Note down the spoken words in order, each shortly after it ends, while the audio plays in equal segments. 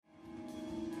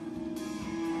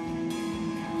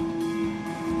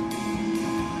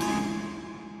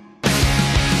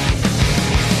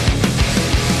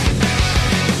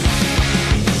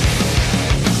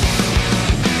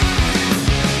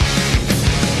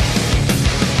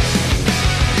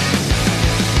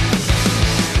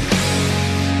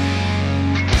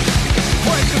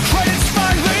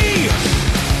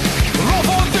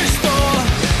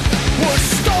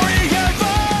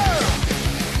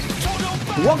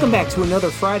Welcome back to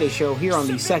another Friday show here on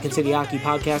the Second City Hockey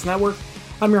Podcast Network.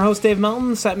 I'm your host, Dave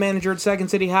Melton, set manager at Second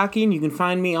City Hockey, and you can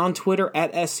find me on Twitter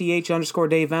at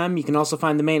SCH_DaveM. You can also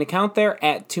find the main account there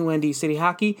at 2ND City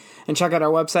Hockey, and check out our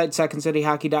website,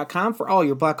 secondcityhockey.com, for all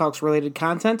your Blackhawks-related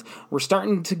content. We're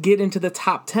starting to get into the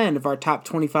top 10 of our top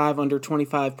 25 under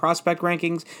 25 prospect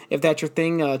rankings. If that's your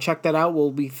thing, check that out. We'll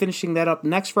be finishing that up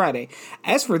next Friday.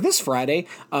 As for this Friday,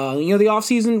 the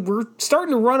offseason, we're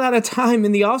starting to run out of time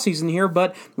in the offseason here,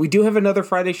 but we do have another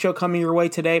Friday show coming your way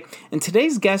today, and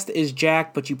today's guest is Jack,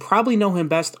 but you probably know him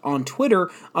best on Twitter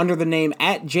under the name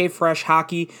at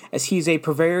JFreshHockey, as he's a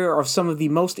purveyor of some of the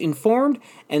most informed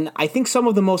and I think some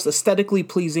of the most aesthetically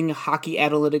pleasing hockey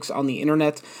analytics on the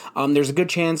internet. There's a good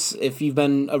chance, if you've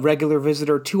been a regular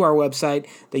visitor to our website,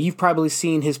 that you've probably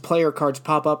seen his player cards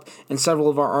pop up in several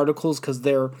of our articles, because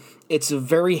it's a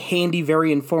very handy,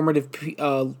 very informative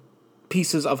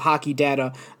pieces of hockey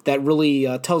data that really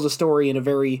tells a story in a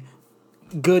very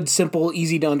good, simple,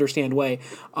 easy to understand way.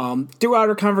 Throughout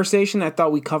our conversation, I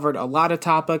thought we covered a lot of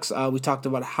topics. We talked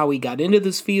about how he got into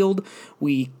this field.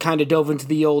 We kind of dove into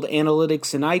the old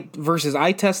analytics and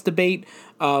eye test debate.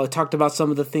 Talked about some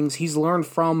of the things he's learned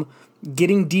from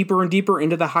getting deeper and deeper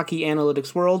into the hockey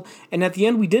analytics world. And at the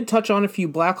end, we did touch on a few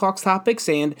Blackhawks topics.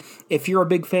 And if you're a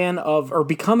big fan of, or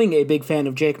becoming a big fan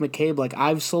of Jake McCabe, like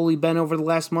I've slowly been over the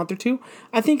last month or two,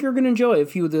 I think you're going to enjoy a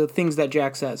few of the things that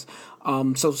Jack says.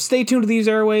 So stay tuned to these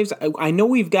airwaves. I know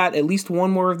we've got at least one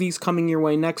more of these coming your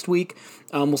way next week.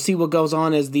 We'll see what goes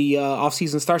on as the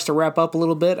offseason starts to wrap up a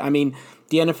little bit. I mean,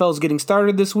 the NFL is getting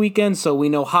started this weekend, so we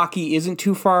know hockey isn't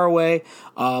too far away,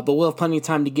 but we'll have plenty of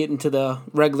time to get into the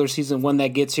regular season when that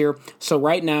gets here. So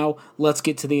right now, let's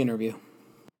get to the interview.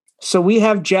 So we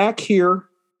have Jack here.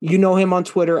 You know him on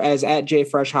Twitter as at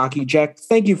JFreshHockey. Jack,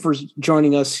 thank you for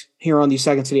joining us here on the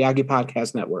Second City Hockey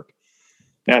Podcast Network.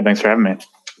 Yeah, thanks for having me.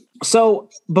 So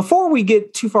before we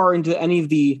get too far into any of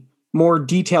the more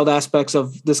detailed aspects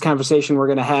of this conversation we're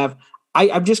going to have,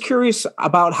 I'm just curious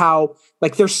about how,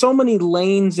 there's so many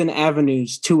lanes and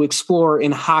avenues to explore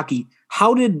in hockey.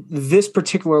 How did this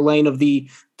particular lane of the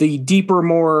deeper,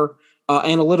 more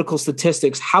analytical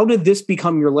statistics, how did this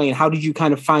become your lane? How did you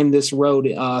kind of find this road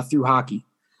through hockey?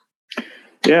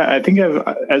 Yeah, I think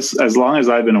as long as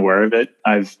I've been aware of it,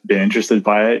 I've been interested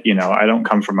by it. I don't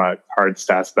come from a hard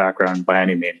stats background by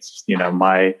any means.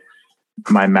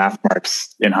 My math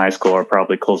marks in high school are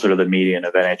probably closer to the median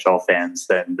of NHL fans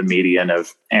than the median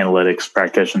of analytics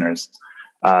practitioners.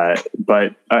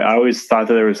 But I always thought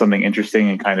that there was something interesting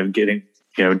in kind of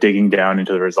digging down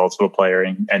into the results of a player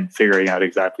and figuring out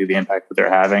exactly the impact that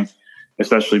they're having,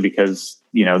 especially because,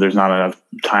 there's not enough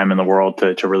time in the world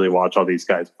to really watch all these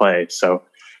guys play. So,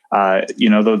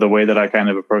 the way that I kind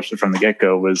of approached it from the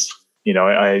get-go was,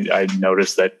 I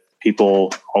noticed that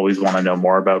people always want to know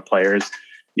more about players.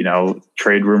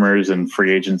 Trade rumors and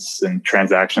free agents and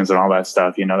transactions and all that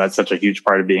stuff, that's such a huge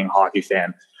part of being a hockey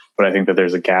fan. But I think that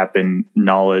there's a gap in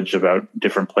knowledge about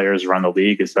different players around the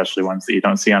league, especially ones that you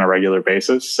don't see on a regular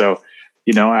basis. So,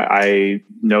 I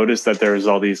noticed that there's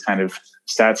all these kind of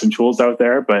stats and tools out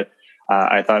there, but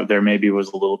I thought there maybe was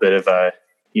a little bit of a,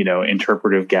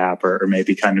 interpretive gap or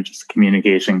maybe kind of just a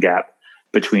communication gap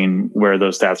between where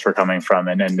those stats were coming from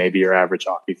and maybe your average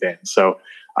hockey fan. So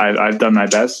I've done my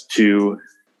best to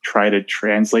try to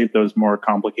translate those more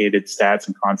complicated stats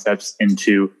and concepts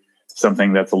into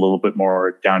something that's a little bit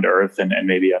more down to earth and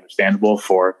maybe understandable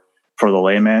for the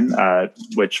layman,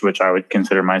 which I would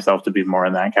consider myself to be more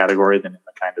in that category than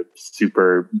a kind of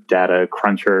super data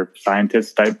cruncher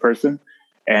scientist type person.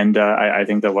 And I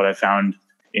think that what I found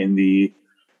in the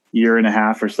year and a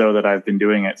half or so that I've been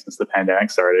doing it since the pandemic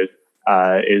started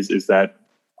is that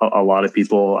a lot of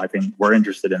people, I think, were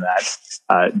interested in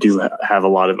that, do have a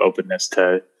lot of openness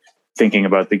to thinking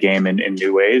about the game in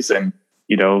new ways. And,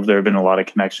 there have been a lot of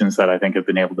connections that I think have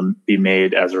been able to be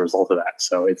made as a result of that.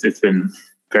 So it's been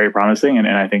very promising and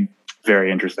I think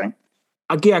very interesting.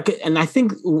 Yeah, and I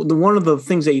think one of the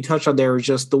things that you touched on there is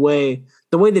just the way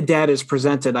the data is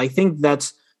presented. I think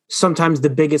that's sometimes the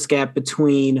biggest gap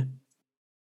between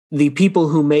the people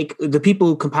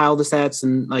who compile the stats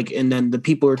and then the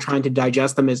people who are trying to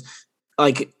digest them is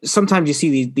sometimes you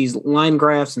see these line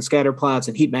graphs and scatter plots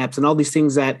and heat maps and all these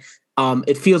things that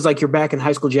it feels like you're back in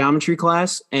high school geometry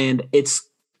class, and it's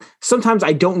sometimes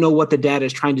I don't know what the data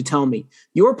is trying to tell me.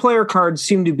 Your player cards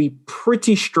seem to be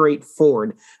pretty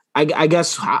straightforward. I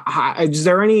guess is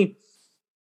there any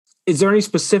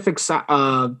specific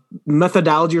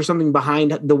methodology or something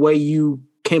behind the way you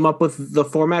came up with the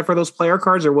format for those player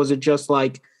cards, or was it just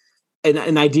like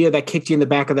an idea that kicked you in the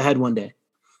back of the head one day?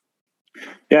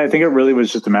 Yeah, I think it really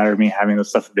was just a matter of me having this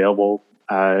stuff available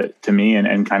to me,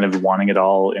 and kind of wanting it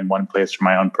all in one place for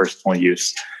my own personal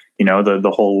use.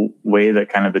 The whole way that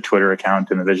kind of the Twitter account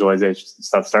and the visualization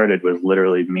stuff started was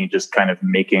literally me just kind of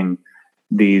making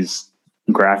these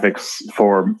graphics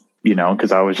for,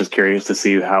 because I was just curious to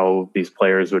see how these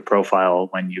players would profile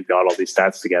when you got all these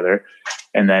stats together.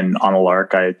 And then on a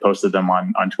lark, I posted them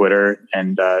on Twitter,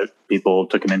 and people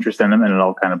took an interest in them, and it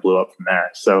all kind of blew up from there.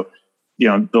 So,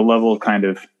 the level of kind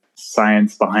of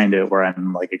science behind it, where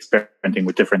I'm like experimenting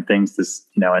with different things,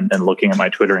 and looking at my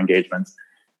Twitter engagements,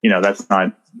 that's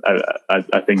not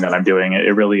a thing that I'm doing.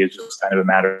 It really is just kind of a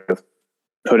matter of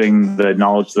putting the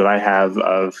knowledge that I have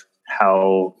of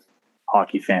how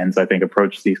hockey fans, I think,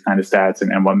 approach these kind of stats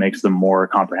and what makes them more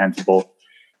comprehensible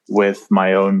with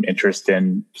my own interest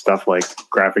in stuff like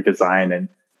graphic design and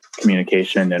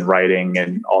communication and writing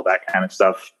and all that kind of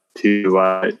stuff to,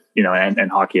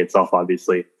 and hockey itself,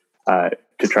 obviously,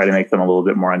 to try to make them a little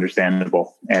bit more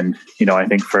understandable. And, I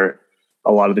think for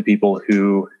a lot of the people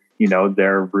who,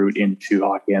 their route into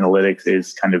hockey analytics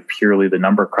is kind of purely the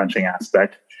number crunching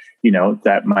aspect,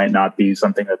 that might not be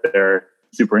something that they're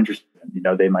super interested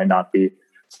in. They might not be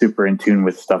super in tune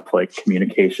with stuff like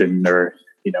communication or,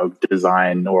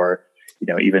 design or,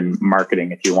 even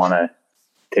marketing, if you want to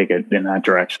take it in that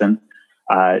direction.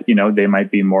 They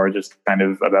might be more just kind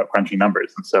of about crunching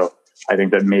numbers. And so I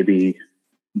think that maybe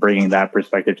bringing that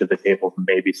perspective to the table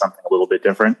may be something a little bit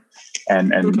different.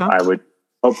 And okay. I would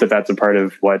hope that that's a part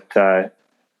of what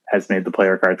has made the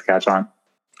player cards catch on.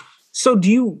 So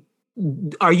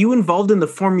are you involved in the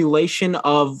formulation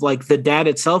of like the data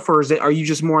itself, or are you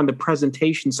just more on the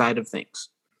presentation side of things?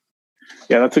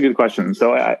 Yeah, that's a good question.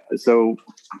 So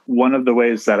one of the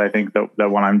ways that I think that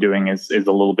what I'm doing is a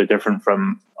little bit different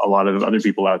from a lot of other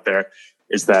people out there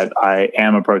is that I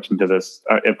am approaching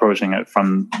it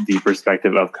from the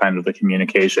perspective of kind of the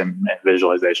communication and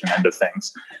visualization end of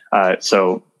things.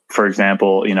 So for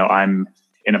example, I'm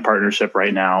in a partnership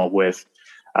right now with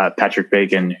Patrick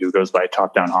Bacon, who goes by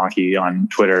Top Down Hockey on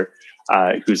Twitter,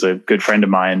 who's a good friend of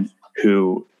mine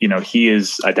who, he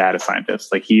is a data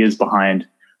scientist. Like he is behind,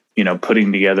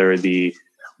 putting together the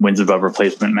wins above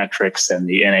replacement metrics and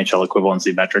the NHL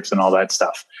equivalency metrics and all that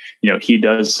stuff. He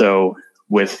does so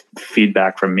with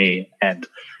feedback from me. And,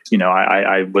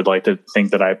 I would like to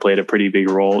think that I played a pretty big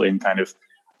role in kind of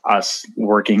us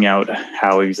working out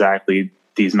how exactly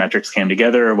these metrics came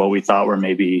together, or what we thought were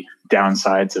maybe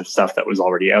downsides of stuff that was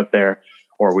already out there,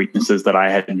 or weaknesses that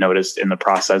I had noticed in the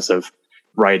process of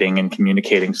writing and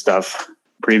communicating stuff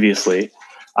previously.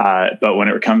 But when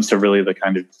it comes to really the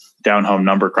kind of down-home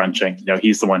number crunching,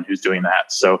 he's the one who's doing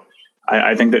that. So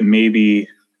I think that maybe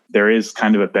there is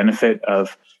kind of a benefit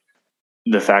of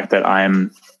the fact that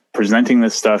I'm presenting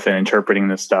this stuff and interpreting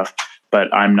this stuff,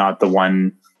 but I'm not the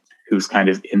one who's kind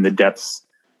of in the depths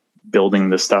building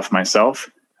the stuff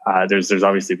myself. There's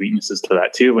obviously weaknesses to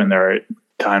that too, and there are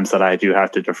times that I do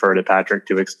have to defer to Patrick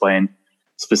to explain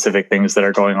specific things that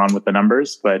are going on with the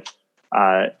numbers. But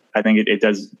I think it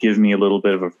does give me a little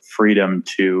bit of a freedom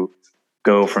to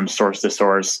go from source to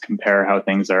source, compare how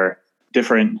things are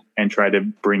different, and try to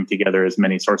bring together as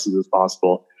many sources as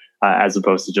possible, as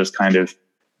opposed to just kind of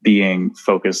being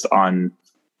focused on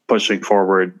pushing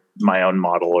forward my own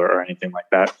model or anything like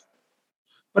that.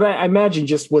 But I imagine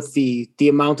just with the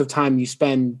amount of time you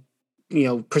spend,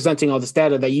 presenting all this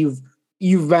data, that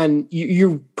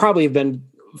you probably have been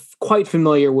quite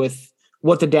familiar with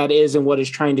what the data is and what it's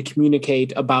trying to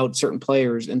communicate about certain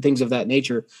players and things of that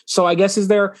nature. So I guess,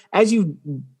 as you've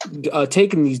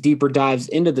taken these deeper dives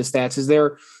into the stats, is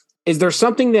there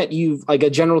something that a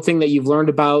general thing that you've learned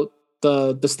about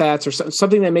the stats, or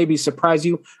something that maybe surprised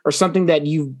you, or something that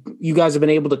you guys have been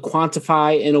able to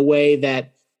quantify in a way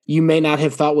that you may not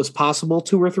have thought was possible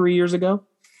 2 or 3 years ago?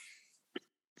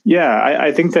 Yeah,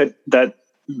 I think that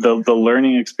the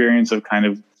learning experience of kind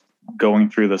of going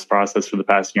through this process for the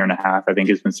past year and a half, I think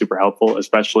has been super helpful,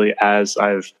 especially as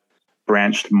I've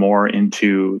branched more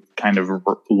into kind of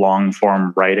long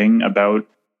form writing about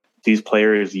these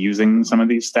players using some of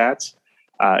these stats.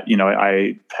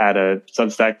 I had a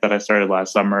Substack that I started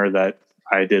last summer that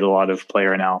I did a lot of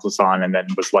player analysis on, and then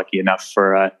was lucky enough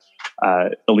for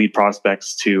Elite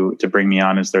Prospects to bring me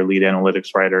on as their lead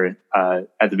analytics writer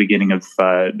at the beginning of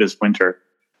this winter.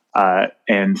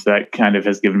 And that kind of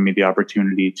has given me the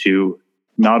opportunity to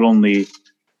not only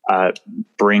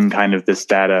bring kind of this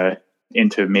data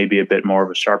into maybe a bit more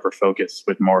of a sharper focus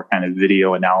with more kind of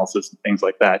video analysis and things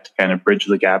like that to kind of bridge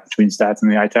the gap between stats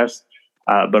and the eye test,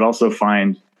 but also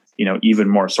find, even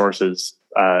more sources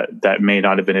that may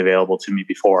not have been available to me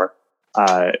before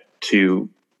to,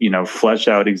 flesh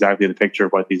out exactly the picture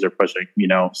of what these are pushing,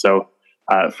 So,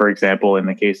 for example, in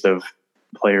the case of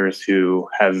players who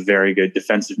have very good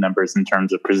defensive numbers in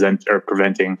terms of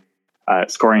preventing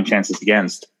scoring chances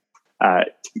against.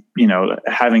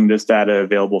 Having this data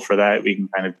available for that, we can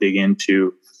kind of dig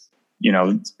into,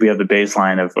 we have the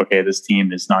baseline of, okay, this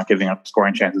team is not giving up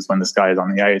scoring chances when this guy is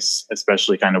on the ice,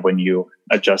 especially kind of when you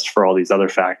adjust for all these other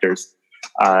factors.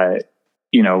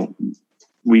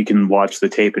 We can watch the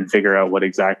tape and figure out what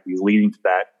exactly is leading to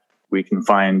that. We can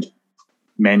find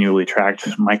manually tracked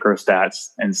microstats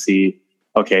and see,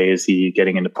 okay, is he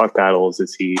getting into puck battles?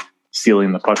 Is he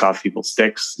stealing the puck off people's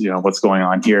sticks? What's going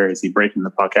on here? Is he breaking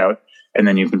the puck out? And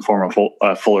then you can form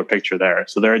a fuller picture there.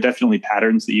 So there are definitely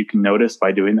patterns that you can notice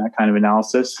by doing that kind of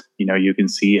analysis. You can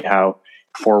see how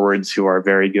forwards who are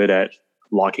very good at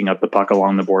locking up the puck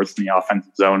along the boards in the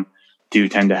offensive zone do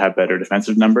tend to have better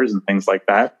defensive numbers and things like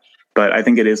that. But I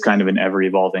think it is kind of an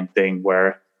ever-evolving thing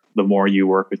where the more you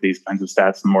work with these kinds of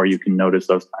stats, the more you can notice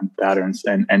those kinds of patterns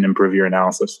and improve your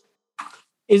analysis.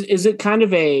 Is it kind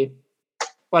of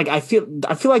I feel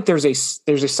like there's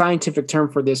a scientific term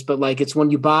for this, but like it's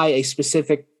when you buy a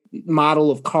specific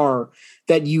model of car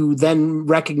that you then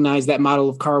recognize that model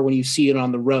of car when you see it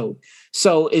on the road.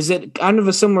 So is it kind of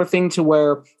a similar thing to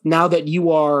where now that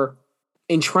you are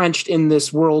entrenched in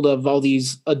this world of all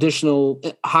these additional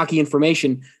hockey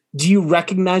information, do you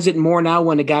recognize it more now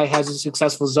when a guy has a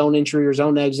successful zone entry or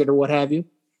zone exit or what have you?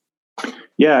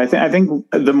 Yeah, I think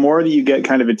the more that you get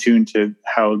kind of attuned to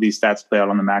how these stats play out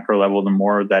on the macro level, the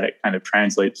more that it kind of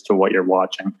translates to what you're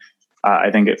watching.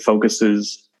 I think it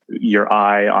focuses your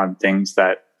eye on things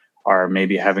that are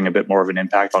maybe having a bit more of an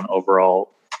impact on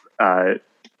overall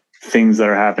things that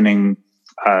are happening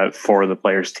for the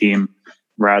player's team,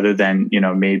 rather than,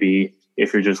 maybe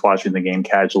if you're just watching the game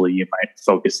casually, you might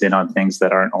focus in on things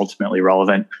that aren't ultimately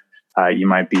relevant. You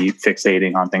might be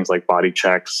fixating on things like body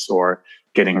checks or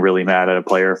getting really mad at a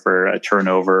player for a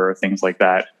turnover or things like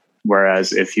that.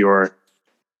 Whereas if you're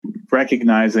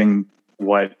recognizing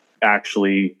what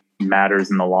actually matters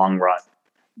in the long run,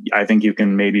 I think you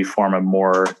can maybe form a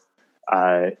more,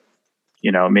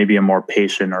 maybe a more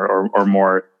patient or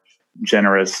more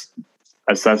generous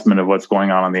assessment of what's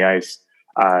going on the ice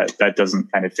that doesn't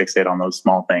kind of fixate on those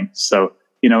small things. So,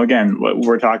 again,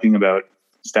 we're talking about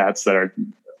stats that are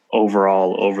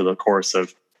overall over the course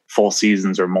of full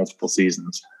seasons or multiple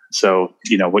seasons. So,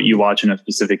 what you watch in a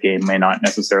specific game may not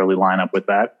necessarily line up with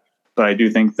that. But I do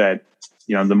think that,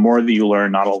 the more that you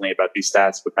learn not only about these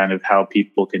stats, but kind of how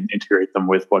people can integrate them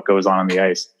with what goes on the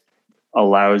ice,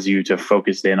 allows you to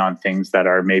focus in on things that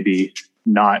are maybe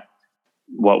not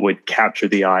what would capture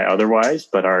the eye otherwise,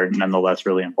 but are nonetheless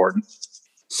really important.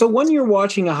 So when you're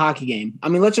watching a hockey game, I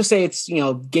mean, let's just say it's,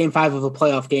 game 5 of a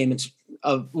playoff game. It's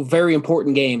a very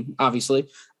important game, obviously.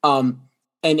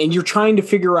 And you're trying to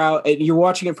figure out, you're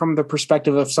watching it from the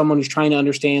perspective of someone who's trying to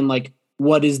understand, like,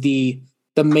 what is the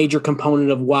major component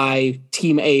of why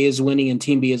team A is winning and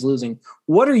team B is losing.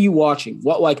 What are you watching?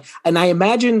 And I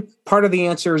imagine part of the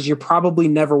answer is you're probably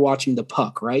never watching the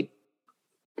puck, right?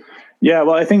 Yeah,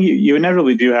 well, I think you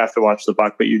inevitably do have to watch the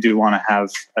puck, but you do want to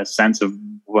have a sense of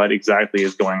what exactly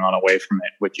is going on away from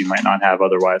it, which you might not have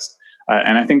otherwise.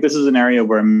 And I think this is an area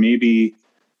where maybe,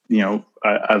 an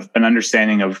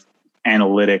understanding of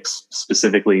analytics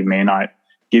specifically may not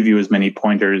give you as many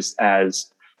pointers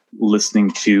as listening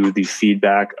to the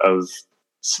feedback of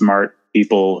smart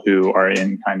people who are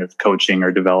in kind of coaching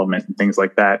or development and things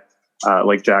like that.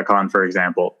 Like Jack Hahn, for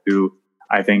example, who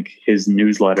I think his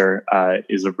newsletter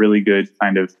is a really good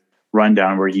kind of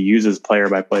rundown where he uses player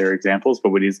by player examples, but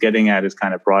what he's getting at is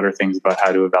kind of broader things about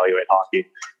how to evaluate hockey.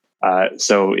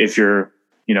 So if you're,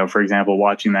 for example,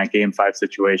 watching that game 5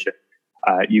 situation,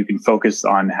 you can focus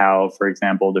on how, for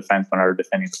example, defensemen are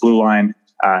defending the blue line,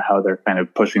 how they're kind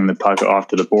of pushing the puck off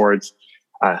to the boards,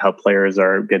 how players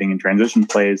are getting in transition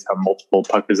plays, how multiple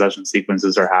puck possession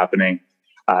sequences are happening,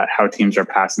 how teams are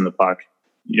passing the puck,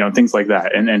 things like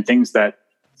that. And things that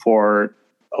for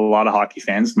a lot of hockey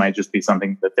fans might just be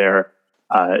something that they're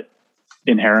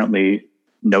inherently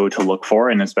know to look for.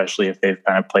 And especially if they've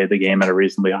kind of played the game at a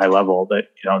reasonably high level, that,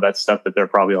 that's stuff that they're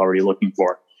probably already looking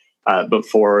for. But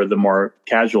for the more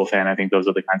casual fan, I think those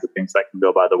are the kinds of things that can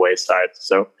go by the wayside.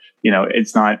 So,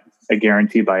 it's not a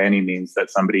guarantee by any means that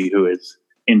somebody who is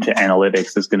into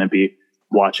analytics is going to be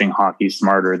watching hockey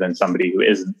smarter than somebody who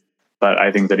isn't. But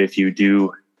I think that if you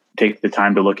do take the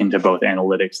time to look into both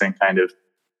analytics and kind of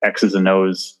X's and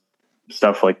O's,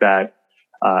 stuff like that,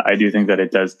 I do think that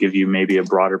it does give you maybe a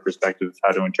broader perspective of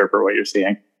how to interpret what you're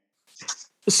seeing.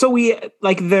 So we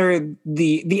the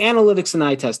analytics and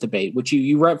eye test debate, which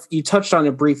you touched on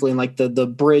it briefly, and like the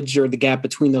bridge or the gap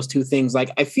between those two things. Like,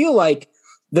 I feel like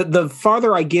the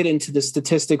farther I get into the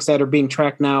statistics that are being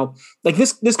tracked now, like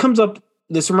this comes up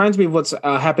this reminds me of what's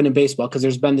happened in baseball, because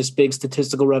there's been this big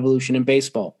statistical revolution in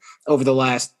baseball over the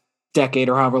last decade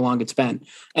or however long it's been.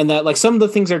 And that like some of the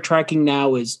things they're tracking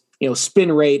now is,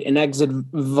 spin rate and exit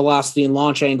velocity and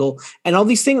launch angle and all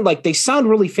these things. Like they sound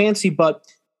really fancy, but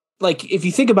like if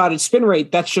you think about it, spin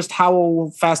rate, that's just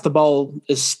how fast the ball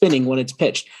is spinning when it's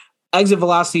pitched. Exit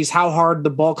velocity is how hard the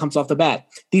ball comes off the bat.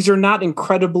 These are not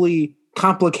incredibly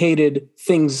complicated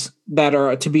things that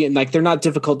are to be like, they're not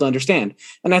difficult to understand.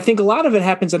 And I think a lot of it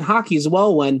happens in hockey as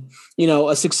well. When,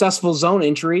 a successful zone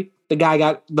entry, the guy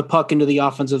got the puck into the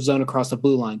offensive zone across the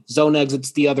blue line, zone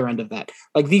exits the other end of that.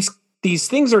 Like these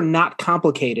things are not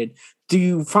complicated. Do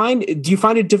you find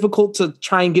it difficult to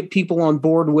try and get people on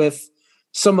board with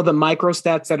some of the micro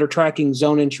stats that are tracking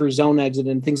zone entry, zone exit,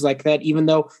 and things like that, even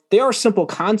though they are simple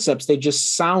concepts, they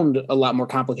just sound a lot more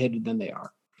complicated than they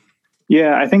are?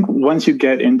 Yeah, I think once you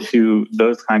get into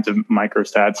those kinds of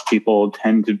microstats, people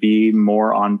tend to be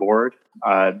more on board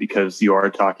because you are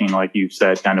talking, like you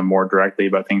said, kind of more directly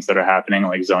about things that are happening,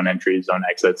 like zone entries, zone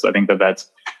exits. I think that's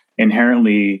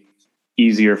inherently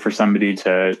easier for somebody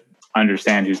to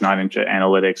understand who's not into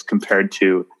analytics compared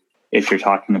to if you're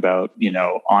talking about,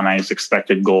 on ice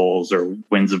expected goals or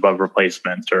wins above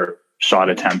replacement or shot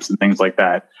attempts and things like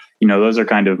that. Those are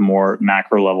kind of more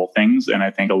macro level things. And I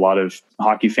think a lot of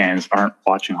hockey fans aren't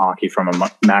watching hockey from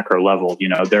a macro level.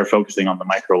 They're focusing on the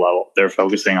micro level. They're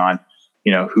focusing on,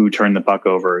 who turned the puck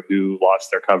over, who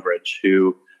lost their coverage,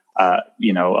 who,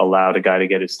 allowed a guy to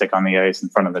get his stick on the ice in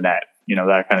front of the net,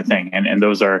 that kind of thing. And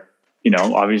those are,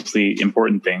 obviously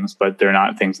important things, but they're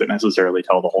not things that necessarily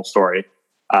tell the whole story.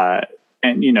 And,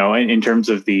 in terms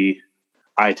of the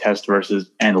eye test versus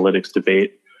analytics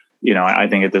debate, I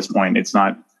think at this point, it's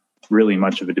not really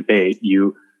much of a debate.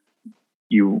 You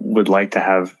would like to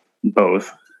have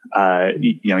both.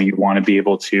 You want to be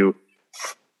able to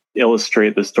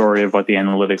illustrate the story of what the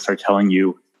analytics are telling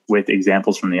you with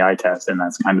examples from the eye test. And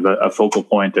that's kind of a focal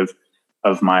point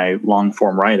of my long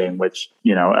form writing, which,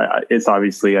 it's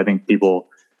obviously, I think people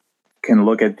can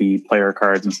look at the player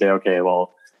cards and say, okay,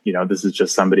 well, this is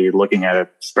just somebody looking at a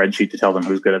spreadsheet to tell them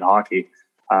who's good at hockey.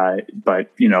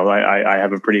 But I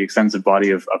have a pretty extensive body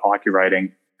of hockey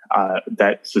writing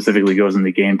that specifically goes in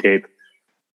the game tape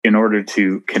in order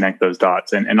to connect those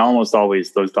dots. And almost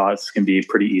always those dots can be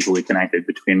pretty easily connected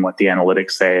between what the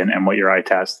analytics say and what your eye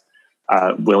test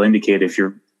will indicate if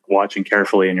you're watching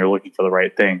carefully and you're looking for the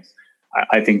right things.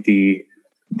 I think the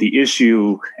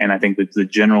issue, and I think that the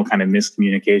general kind of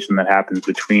miscommunication that happens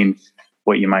between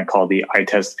what you might call the eye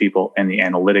test people and the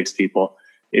analytics people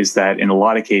is that in a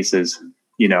lot of cases,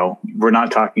 we're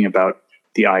not talking about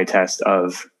the eye test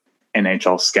of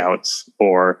NHL scouts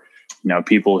or,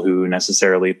 people who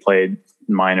necessarily played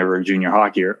minor or junior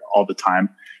hockey all the time.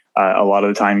 A lot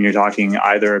of the time you're talking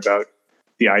either about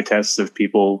the eye tests of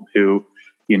people who,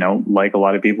 like a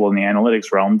lot of people in the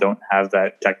analytics realm, don't have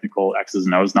that technical X's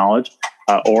and O's knowledge.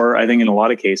 Or I think in a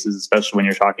lot of cases, especially when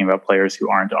you're talking about players who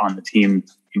aren't on the team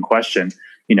in question,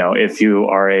 if you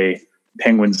are a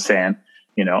Penguins fan,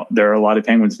 there are a lot of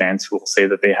Penguins fans who will say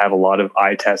that they have a lot of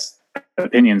eye test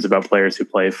opinions about players who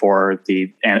play for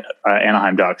the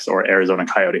Anaheim Ducks or Arizona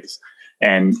Coyotes.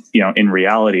 And, in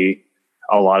reality,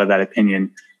 a lot of that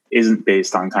opinion isn't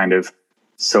based on kind of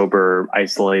sober,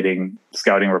 isolating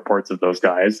scouting reports of those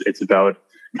guys. It's about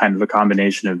kind of a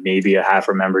combination of maybe a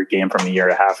half-remembered game from a year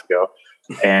and a half ago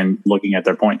and looking at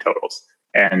their point totals.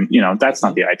 And, that's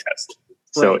not the eye test.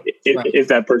 So right. If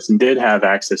that person did have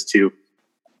access to,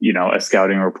 a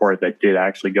scouting report that did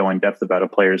actually go in depth about a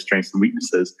player's strengths and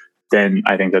weaknesses, then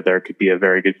I think that there could be a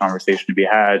very good conversation to be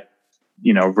had,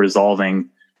 resolving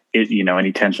it,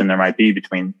 any tension there might be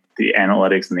between the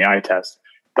analytics and the eye test.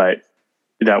 But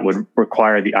that would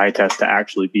require the eye test to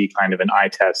actually be kind of an eye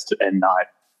test and not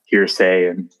hearsay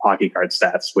and hockey card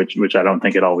stats, which I don't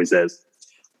think it always is.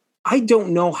 I don't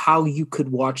know how you could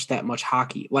watch that much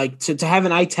hockey. Like to have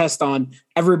an eye test on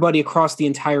everybody across the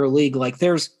entire league. Like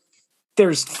there's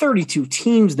 32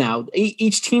 teams now.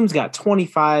 Each team's got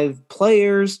 25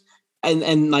 players.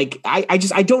 And like, I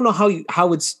don't know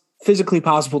how it's physically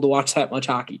possible to watch that much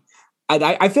hockey.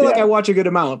 I feel like I watch a good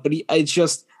amount, but it's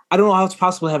just, I don't know how it's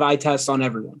possible to have eye tests on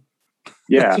everyone.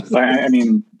 Yeah. I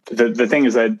mean, the thing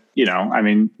is that,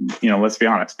 let's be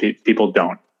honest, people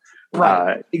don't.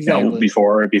 Right. Exactly.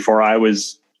 Before I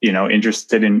was,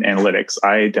 interested in analytics,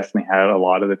 I definitely had a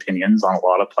lot of opinions on a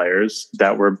lot of players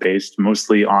that were based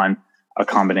mostly on a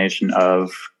combination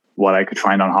of what I could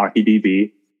find on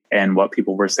HockeyDB and what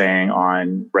people were saying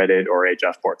on Reddit or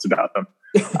HF boards about them,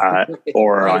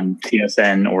 or right. on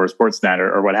TSN or Sportsnet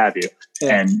or what have you.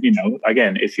 Yeah. And,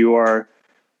 again, if you are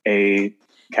a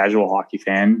casual hockey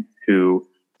fan who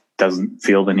doesn't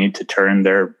feel the need to turn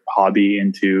their hobby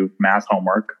into math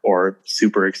homework or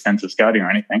super extensive scouting or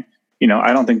anything.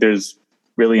 I don't think there's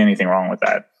really anything wrong with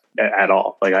that at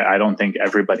all. Like, I don't think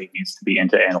everybody needs to be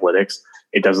into analytics.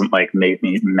 It doesn't like make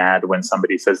me mad when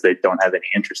somebody says they don't have any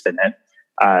interest in it.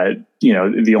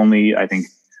 The only, I think,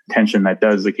 tension that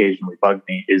does occasionally bug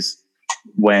me is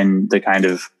when the kind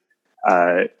of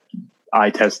eye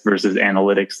test versus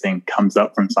analytics thing comes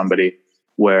up from somebody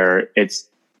where it's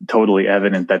totally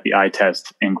evident that the eye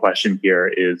test in question here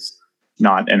is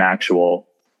not an actual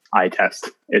eye test.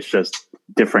 It's just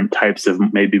different types of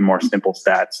maybe more simple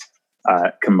stats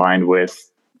combined with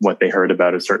what they heard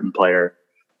about a certain player,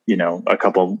 a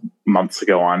couple months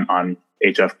ago on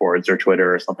HF boards or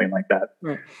Twitter or something like that.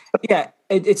 Right. Yeah,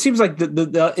 it seems like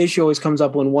the issue always comes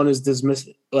up when one is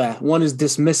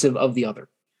dismissive of the other,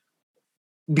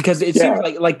 because it seems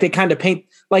like they kind of paint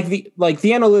like the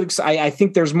analytics. I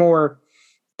think there's more.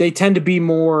 They tend to be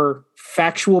more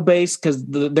factual based because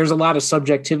there's a lot of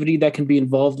subjectivity that can be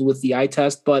involved with the eye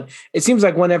test. But it seems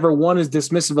like whenever one is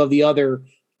dismissive of the other,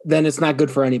 then it's not good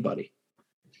for anybody.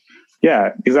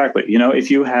 Yeah, exactly.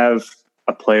 If you have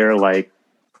a player like,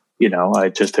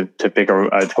 just to pick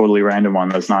a totally random one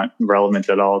that's not relevant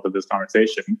at all to this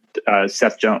conversation,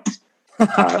 Seth Jones.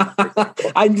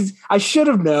 I should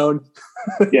have known.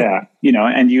 Yeah,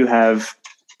 and you have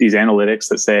these analytics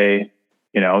that say,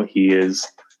 he is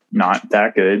not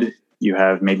that good. You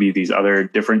have maybe these other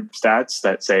different stats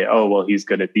that say, oh, well, he's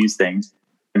good at these things.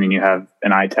 And then you have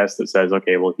an eye test that says,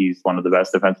 okay, well, he's one of the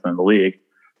best defensemen in the league.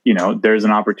 There's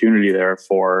an opportunity there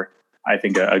for, I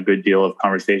think, a good deal of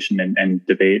conversation and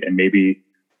debate and maybe,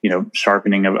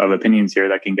 sharpening of opinions here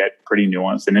that can get pretty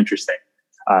nuanced and interesting.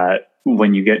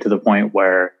 When you get to the point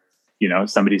where,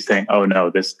 somebody's saying, oh,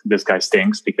 no, this guy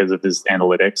stinks because of his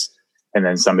analytics. And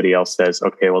then somebody else says,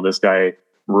 okay, well, this guy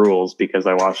rules because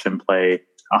I watched him play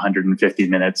 150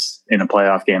 minutes in a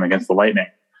playoff game against the Lightning.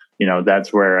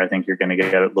 That's where I think you're going to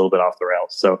get a little bit off the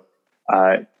rails. So,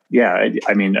 a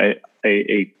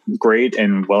great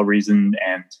and well-reasoned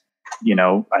and,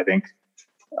 I think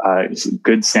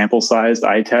good sample-sized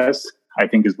eye test, I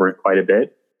think is worth quite a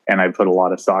bit. And I put a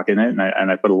lot of stock in it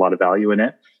and I put a lot of value in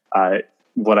it.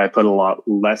 What I put a lot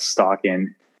less stock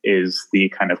in is the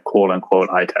kind of quote unquote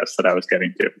eye test that I was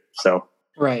getting to. So,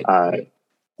 right.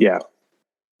 Yeah.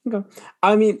 Okay.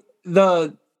 I mean,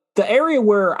 the area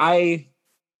where I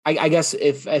guess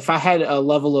if I had a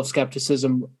level of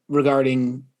skepticism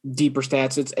regarding deeper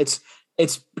stats,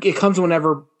 it comes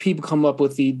whenever people come up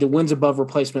with the wins above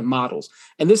replacement models.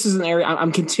 And this is an area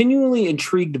I'm continually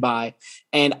intrigued by,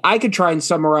 and I could try and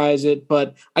summarize it.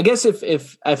 But I guess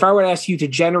if I were to ask you to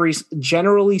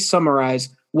generally summarize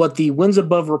what the wins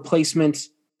above replacement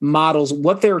models,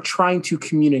 what they're trying to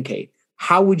communicate,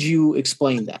 how would you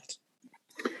explain that?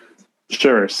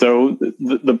 Sure. So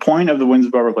the point of the wins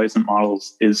above replacement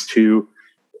models is to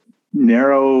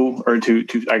narrow or to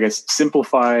I guess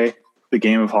simplify the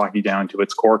game of hockey down to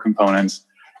its core components,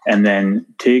 and then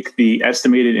take the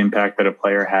estimated impact that a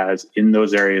player has in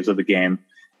those areas of the game,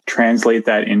 translate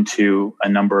that into a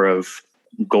number of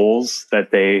goals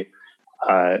that they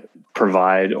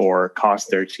provide or cost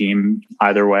their team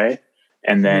either way,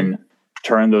 and then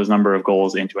turn those number of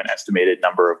goals into an estimated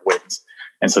number of wins.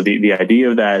 And so the idea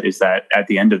of that is that at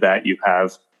the end of that, you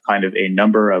have kind of a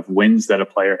number of wins that a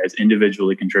player has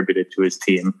individually contributed to his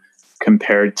team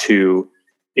compared to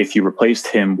if you replaced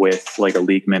him with like a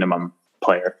league minimum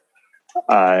player.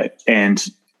 And,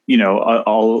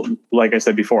 like I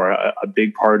said before, a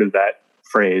big part of that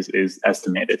phrase is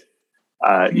estimated.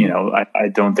 I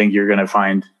don't think you're going to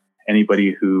find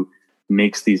anybody who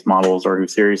makes these models or who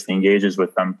seriously engages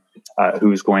with them,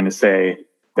 who's going to say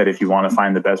that if you want to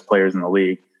find the best players in the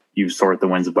league, you sort the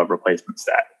wins above replacement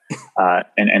stat.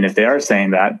 And if they are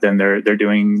saying that, then they're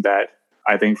doing that,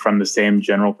 I think, from the same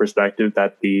general perspective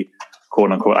that the quote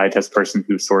unquote eye test person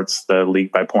who sorts the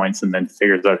league by points and then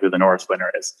figures out who the Norris winner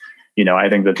is. I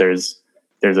think that there's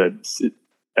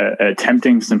a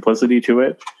tempting simplicity to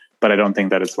it, but I don't think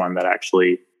that it's one that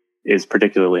actually is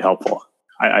particularly helpful.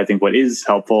 I think what is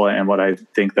helpful and what I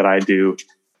think that I do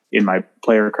in my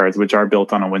player cards, which are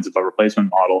built on a wins above replacement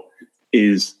model,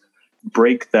 is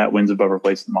break that wins above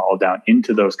replacement model down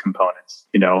into those components.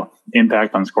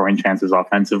 Impact on scoring chances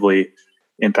offensively,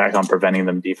 impact on preventing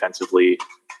them defensively,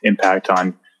 impact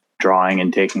on drawing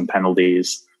and taking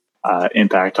penalties,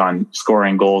 impact on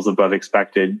scoring goals above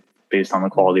expected based on the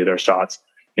quality of their shots,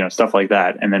 stuff like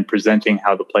that. And then presenting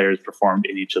how the players performed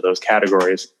in each of those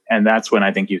categories. And that's when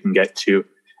I think you can get to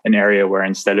an area where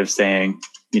instead of saying,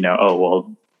 oh,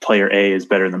 well, player A is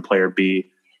better than player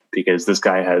B because this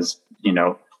guy has,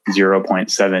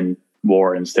 0.7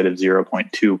 WAR instead of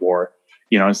 0.2 WAR.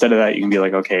 Instead of that, you can be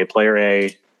like, okay, player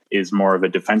A is more of a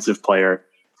defensive player.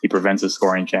 He prevents his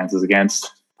scoring chances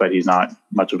against, but he's not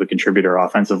much of a contributor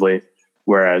offensively.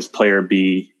 Whereas player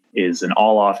B is an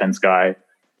all offense guy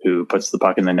who puts the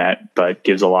puck in the net, but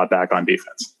gives a lot back on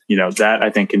defense. That I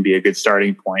think can be a good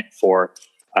starting point for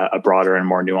a broader and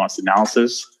more nuanced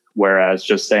analysis. Whereas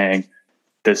just saying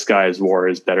this guy's WAR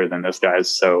is better than this guy's,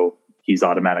 so he's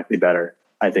automatically better,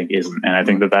 I think isn't. And I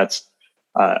think that that's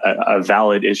a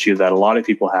valid issue that a lot of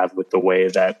people have with the way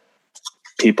that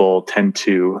people tend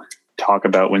to talk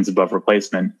about wins above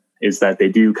replacement, is that they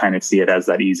do kind of see it as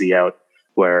that easy out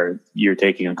where you're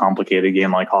taking a complicated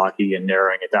game like hockey and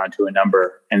narrowing it down to a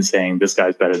number and saying this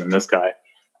guy's better than this guy.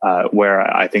 Where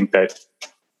I think that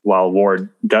while WAR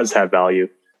does have value,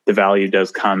 the value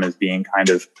does come as being kind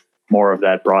of more of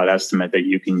that broad estimate that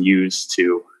you can use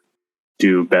to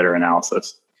do better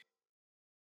analysis.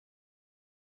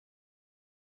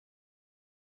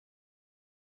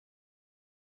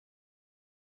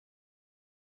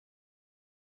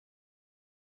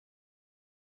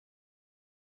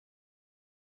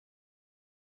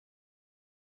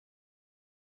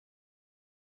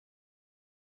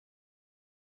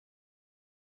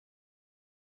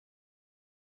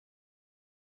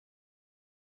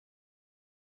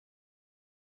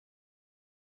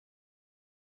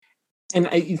 And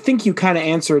I think you kind of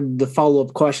answered the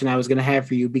follow-up question I was going to have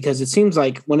for you, because it seems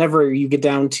like whenever you get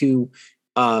down to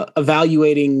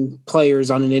evaluating players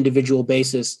on an individual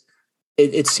basis,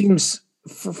 it seems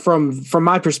from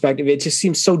my perspective, it just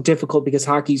seems so difficult because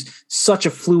hockey's such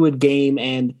a fluid game.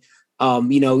 And,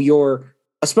 you're,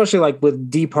 especially like with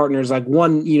D partners, like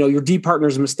your D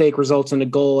partner's mistake results in a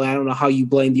goal. And I don't know how you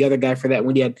blame the other guy for that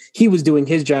when he was doing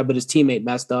his job, but his teammate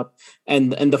messed up.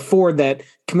 And the forward that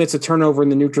commits a turnover in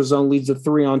the neutral zone leads a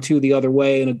 3-on-2 the other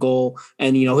way in a goal.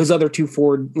 And, his other two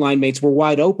forward line mates were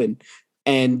wide open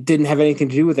and didn't have anything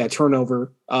to do with that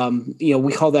turnover.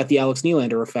 We call that the Alex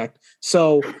Nylander effect.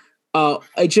 So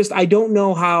I don't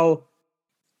know how,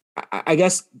 I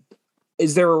guess,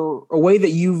 is there a way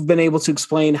that you've been able to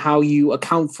explain how you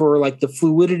account for like the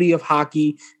fluidity of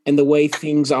hockey and the way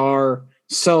things are?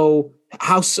 So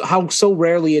how so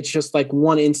rarely it's just like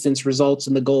one instance results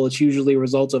in the goal. It's usually a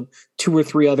result of 2 or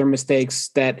 3 other mistakes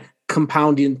that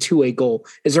compound into a goal.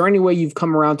 Is there any way you've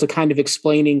come around to kind of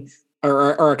explaining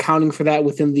or accounting for that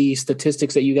within the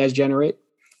statistics that you guys generate?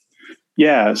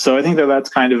 Yeah. So I think that that's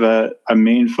kind of a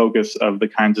main focus of the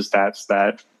kinds of stats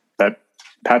that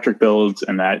Patrick builds,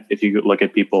 and that if you look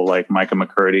at people like Micah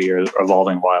McCurdy or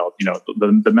Evolving Wild,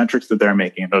 the metrics that they're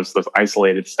making, those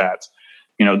isolated stats,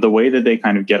 the way that they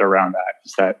kind of get around that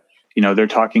is that, they're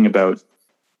talking about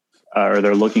or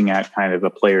they're looking at kind of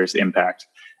a player's impact.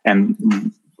 And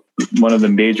one of the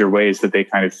major ways that they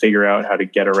kind of figure out how to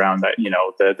get around that,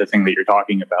 the thing that you're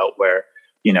talking about where,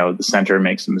 the center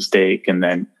makes a mistake and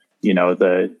then,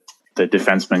 the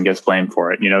defenseman gets blamed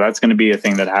for it. That's going to be a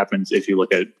thing that happens if you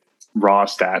look at raw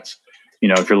stats.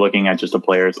 If you're looking at just a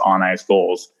player's on ice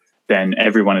goals, then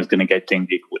everyone is going to get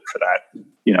dinged equally for that.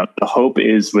 The hope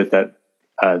is with that,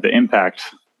 the impact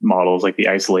models, like the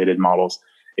isolated models,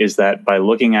 is that by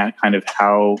looking at kind of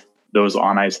how those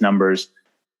on ice numbers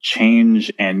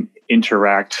change and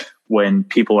interact when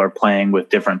people are playing with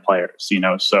different players,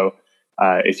 so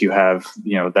if you have,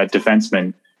 that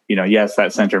defenseman, yes,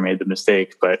 that center made the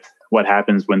mistake, but what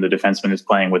happens when the defenseman is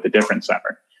playing with a different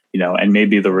center? And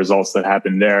maybe the results that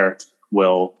happen there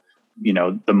will,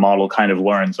 the model kind of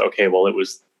learns, okay, well, it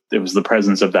was the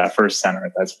presence of that first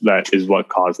center. That is what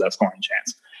caused that scoring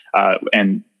chance.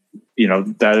 And,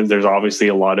 that there's obviously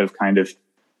a lot of kind of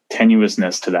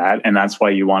tenuousness to that. And that's why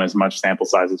you want as much sample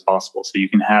size as possible. So you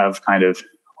can have kind of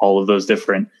all of those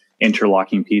different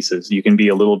interlocking pieces. You can be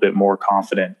a little bit more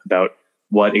confident about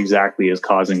what exactly is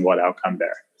causing what outcome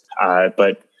there.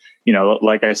 But,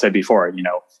 like I said before,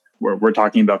 we're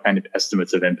talking about kind of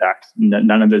estimates of impact.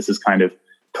 None of this is kind of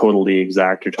totally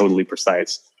exact or totally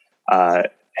precise.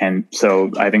 And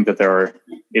so I think that there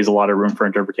is a lot of room for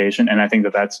interpretation. And I think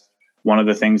that that's one of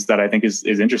the things that I think is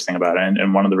interesting about it.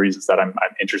 And one of the reasons that I'm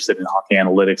interested in hockey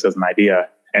analytics as an idea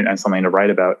and something to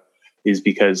write about is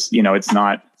because, it's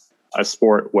not a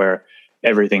sport where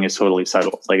everything is totally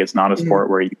settled. Like, it's not a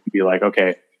sport where you can be like,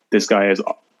 okay, this guy is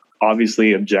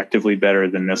obviously objectively better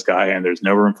than this guy, and there's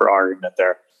no room for argument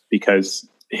there, because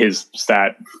his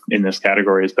stat in this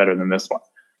category is better than this one.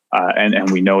 And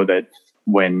we know that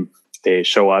when they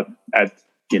show up at,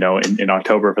 in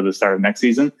October for the start of next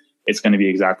season, it's going to be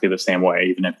exactly the same way,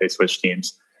 even if they switch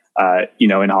teams.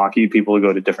 In hockey, people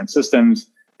go to different systems.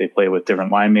 They play with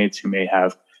different line mates who may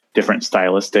have different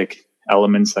stylistic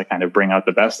elements that kind of bring out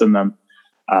the best in them.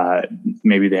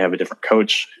 Maybe they have a different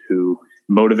coach who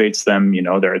motivates them.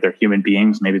 They're human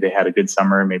beings. Maybe they had a good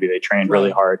summer. Maybe they trained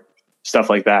really hard, stuff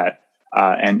like that.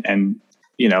 And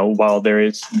while there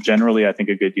is generally, I think,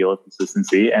 a good deal of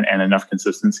consistency and enough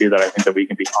consistency that I think that we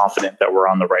can be confident that we're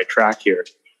on the right track here,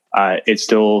 it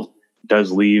still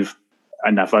does leave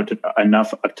enough up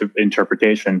to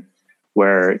interpretation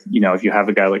where, if you have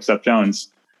a guy like Seth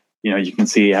Jones, you can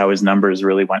see how his numbers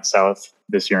really went south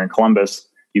this year in Columbus.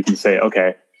 You can say,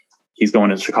 okay, he's going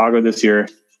to Chicago this year.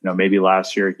 Maybe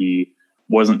last year he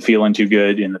wasn't feeling too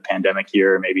good in the pandemic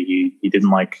year. Maybe he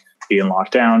didn't like being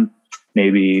locked down.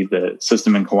 Maybe the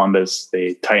system in Columbus,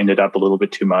 they tightened it up a little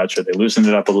bit too much, or they loosened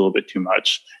it up a little bit too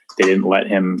much. They didn't let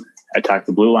him attack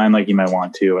the blue line like he might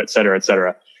want to, et cetera, et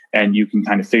cetera. And you can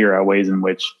kind of figure out ways in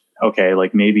which, okay,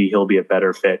 like maybe he'll be a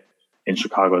better fit in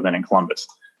Chicago than in Columbus.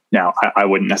 Now, I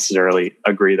wouldn't necessarily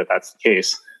agree that that's the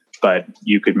case, but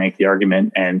you could make the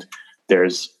argument, and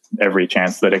there's every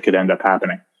chance that it could end up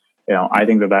happening. I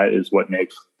think that is what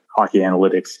makes hockey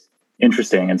analytics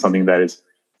interesting and something that is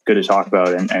good to talk about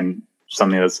and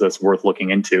something that's worth looking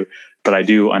into. But I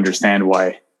do understand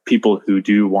why people who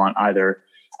do want either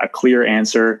a clear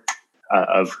answer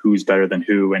of who's better than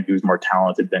who and who's more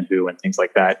talented than who and things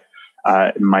like that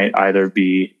might either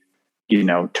be,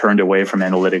 turned away from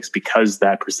analytics because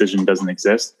that precision doesn't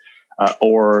exist,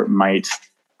 or might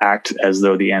act as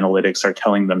though the analytics are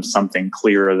telling them something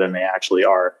clearer than they actually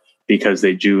are, because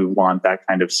they do want that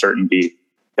kind of certainty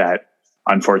that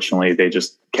unfortunately they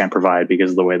just can't provide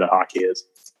because of the way that hockey is.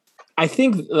 I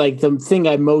think like the thing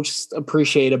I most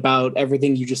appreciate about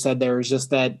everything you just said there is just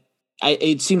that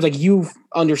it seems like you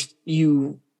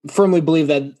firmly believe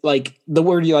that like the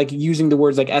word you like using the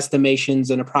words like estimations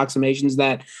and approximations,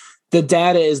 that the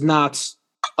data is not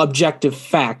objective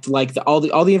fact. Like all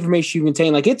the information you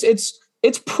contain, like it's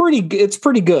pretty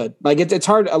good. Like it's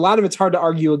hard. A lot of it's hard to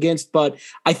argue against, but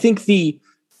I think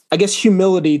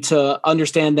humility to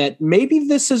understand that maybe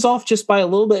this is off just by a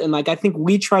little bit. And like, I think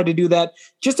we try to do that.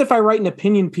 Just if I write an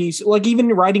opinion piece, like even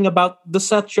writing about the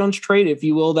Seth Jones trade, if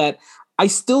you will, that I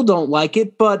still don't like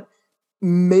it, but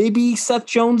maybe Seth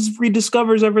Jones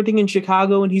rediscovers everything in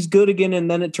Chicago and he's good again. And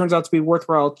then it turns out to be a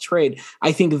worthwhile trade.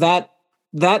 I think that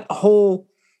whole,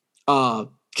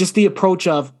 just the approach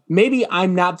of maybe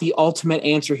I'm not the ultimate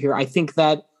answer here. I think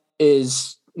that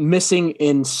is missing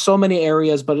in so many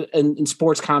areas, but in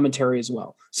sports commentary as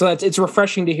well. So it's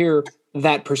refreshing to hear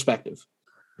that perspective.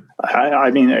 I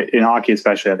mean, in hockey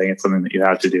especially, I think it's something that you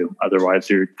have to do.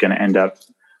 Otherwise, you're going to end up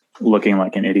looking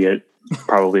like an idiot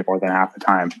probably more than half the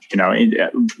time.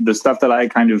 The stuff that I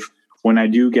kind of, when I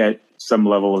do get some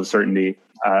level of certainty,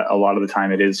 a lot of the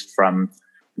time it is from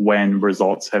when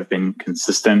results have been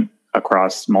consistent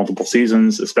across multiple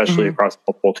seasons, especially across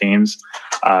multiple teams.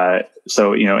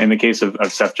 So, in the case of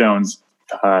Seth Jones,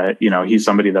 he's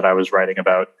somebody that I was writing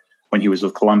about when he was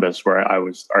with Columbus, where I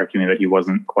was arguing that he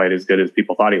wasn't quite as good as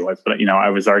people thought he was. But, I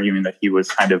was arguing that he was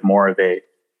kind of more of a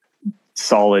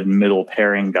solid middle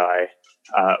pairing guy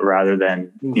rather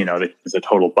than, that he was a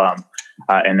total bum.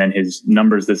 And then his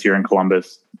numbers this year in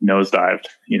Columbus nosedived.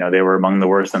 They were among the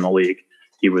worst in the league.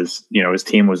 He was, his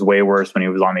team was way worse when he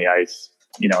was on the ice,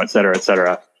 et cetera, et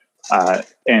cetera.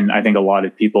 And I think a lot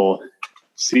of people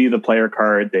see the player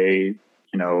card, they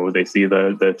see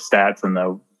the stats and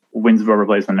the wins above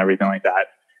replacement and everything like that.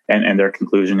 And their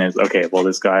conclusion is, okay, well,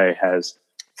 this guy has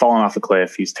fallen off the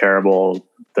cliff. He's terrible.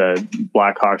 The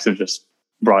Blackhawks have just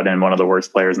brought in one of the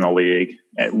worst players in the league.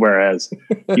 Whereas,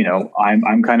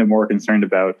 I'm kind of more concerned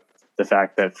about the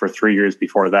fact that for 3 years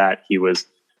before that, he was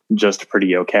just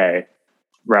pretty okay,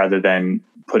 rather than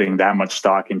putting that much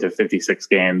stock into 56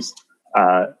 games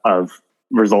of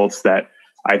results that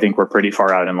I think were pretty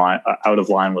far out of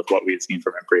line with what we had seen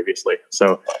from him previously.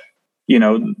 So,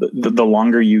 the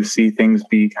longer you see things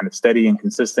be kind of steady and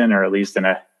consistent, or at least in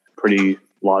a pretty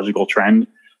logical trend,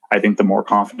 I think the more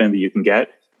confident that you can get.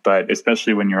 But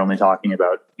especially when you're only talking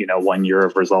about, 1 year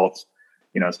of results,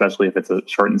 especially if it's a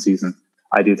shortened season,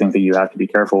 I do think that you have to be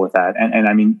careful with that. And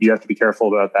I mean, you have to be careful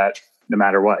about that no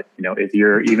matter what.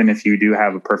 Even if you do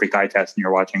have a perfect eye test and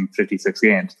you're watching 56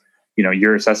 games,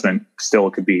 your assessment still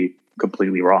could be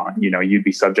completely wrong. You'd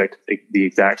be subject to the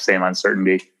exact same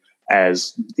uncertainty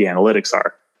as the analytics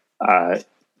are.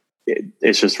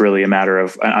 It's just really a matter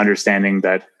of understanding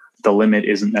that the limit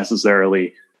isn't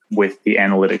necessarily with the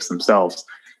analytics themselves.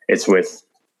 It's with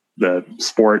the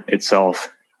sport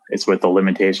itself. It's with the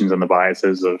limitations and the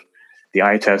biases of the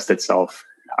eye test itself.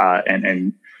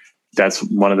 And that's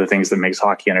one of the things that makes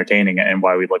hockey entertaining and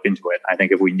why we look into it. I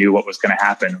think if we knew what was going to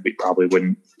happen, we probably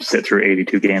wouldn't sit through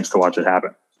 82 games to watch it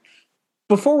happen.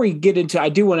 before we get into, I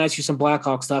do want to ask you some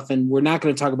Blackhawk stuff, and we're not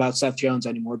going to talk about Seth Jones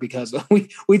anymore because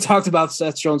we talked about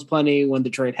Seth Jones plenty when the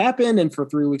trade happened and for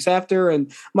 3 weeks after. And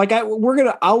I'm like,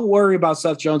 I'll worry about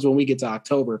Seth Jones when we get to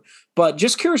October. But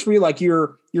just curious for you, like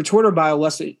your Twitter bio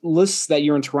lists that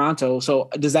you're in Toronto. So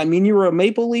does that mean you were a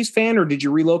Maple Leafs fan, or did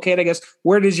you relocate? I guess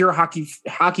where does your hockey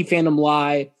fandom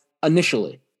lie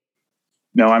initially?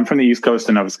 No, I'm from the East Coast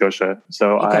of Nova Scotia.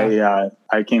 So Okay.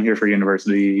 I came here for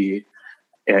university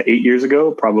 8 years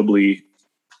ago, probably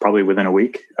within a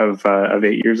week of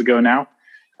 8 years ago now.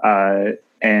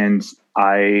 And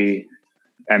I'm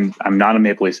not a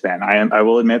Maple Leafs fan. I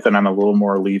will admit that I'm a little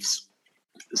more Leafs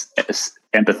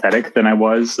empathetic than I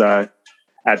was at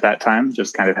that time.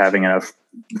 Just kind of having enough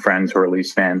friends who are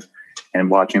Leafs fans and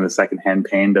watching the secondhand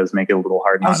pain does make it a little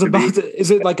hard not to be.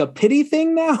 Is it like a pity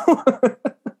thing now?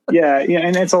 Yeah,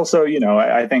 and it's also,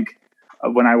 I think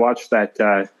when I watched that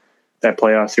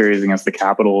playoff series against the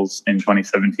Capitals in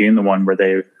 2017, the one where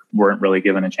they weren't really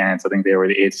given a chance, I think they were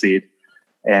the 8th seed,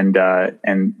 and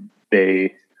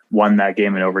they won that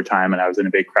game in overtime, and I was in a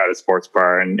big crowded sports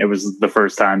bar, and it was the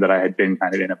first time that I had been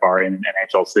kind of in a bar in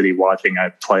NHL City watching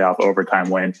a playoff overtime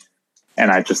win,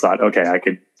 and I just thought, okay,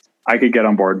 I could get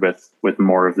on board with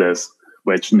more of this,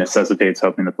 which necessitates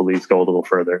hoping that the Leafs go a little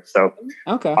further. So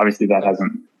okay, obviously that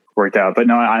hasn't worked out, but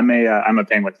no, I'm a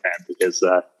Penguins fan because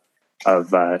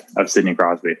of Sidney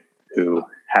Crosby, who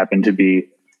happened to be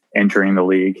entering the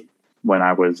league when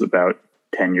I was about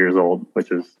 10 years old, which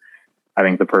is, I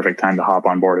think, the perfect time to hop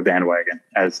on board a bandwagon,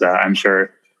 as I'm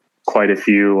sure quite a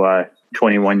few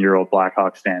 21-year-old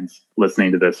Blackhawks fans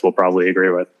listening to this will probably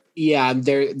agree with. Yeah,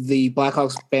 the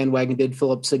Blackhawks bandwagon did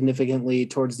fill up significantly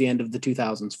towards the end of the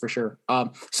 2000s for sure.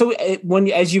 So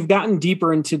as you've gotten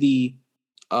deeper into the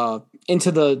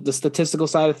statistical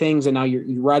side of things, and now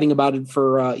you're writing about it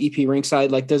for EP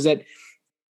Rinkside, like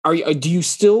do you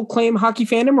still claim hockey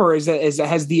fandom, or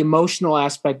has the emotional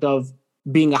aspect of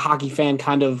being a hockey fan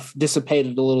kind of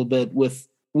dissipated a little bit with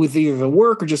either the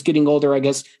work or just getting older? I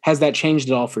guess, has that changed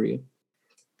at all for you?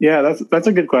 Yeah, that's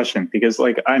a good question, because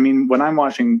when I'm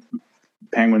watching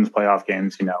Penguins playoff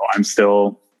games, I'm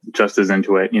still just as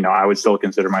into it. I would still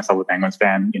consider myself a Penguins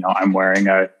fan. I'm wearing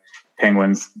a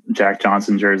Penguins Jack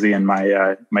Johnson jersey in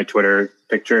my my Twitter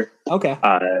picture. Okay.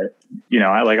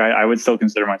 I would still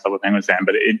consider myself a Penguins fan,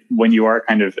 but when you are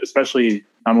kind of, especially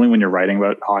not only when you're writing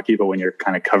about hockey, but when you're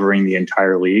kind of covering the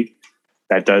entire league,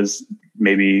 that does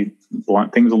maybe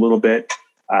blunt things a little bit.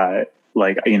 I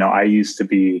used to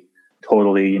be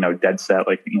totally, dead set,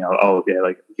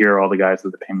 here are all the guys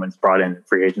that the Penguins brought in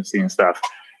free agency and stuff.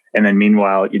 And then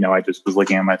meanwhile, I just was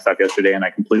looking at my stuff yesterday and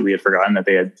I completely had forgotten that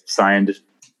they had signed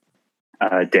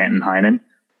Danton Heinen.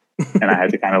 And I had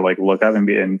to kind of look up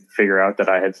and figure out that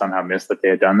I had somehow missed that they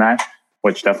had done that,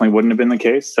 which definitely wouldn't have been the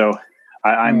case. So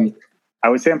I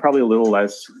would say I'm probably a little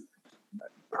less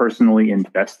personally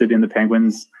invested in the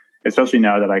Penguins, especially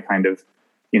now that I kind of,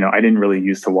 I didn't really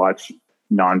used to watch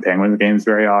non-Penguins games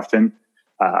very often,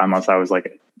 unless I was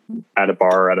at a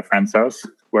bar or at a friend's house.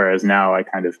 Whereas now I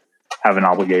kind of have an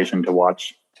obligation to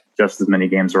watch just as many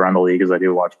games around the league as I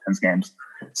do watch Pens games.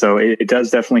 So it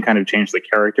does definitely kind of change the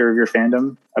character of your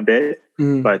fandom a bit.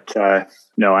 Mm. But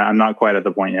no, I'm not quite at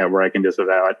the point yet where I can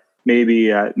disavow it.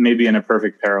 Maybe in a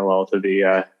perfect parallel to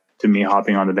me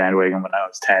hopping on the bandwagon when I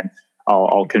was 10,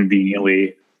 I'll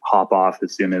conveniently hop off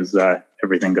as soon as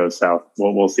everything goes south.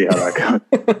 We'll see how that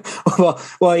goes.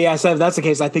 well, yeah. So if that's the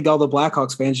case, I think all the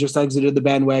Blackhawks fans just exited the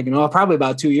bandwagon. Well, probably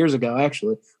about 2 years ago,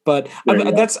 actually. But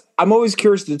I'm always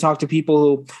curious to talk to people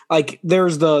who,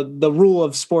 there's the rule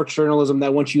of sports journalism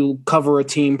that once you cover a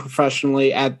team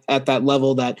professionally at that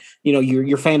level, that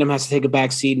your fandom has to take a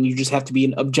back seat and you just have to be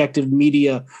an objective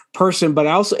media person. But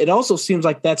it also seems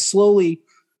like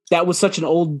that was such an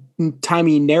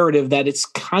old-timey narrative that it's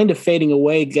kind of fading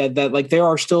away, that there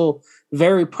are still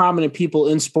very prominent people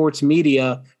in sports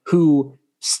media who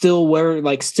still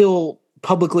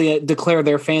publicly declare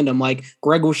their fandom. Like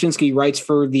Greg Wyshynski writes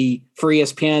for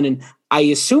ESPN, and I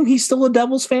assume he's still a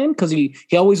Devils fan because he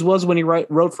always was when he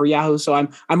wrote for Yahoo. So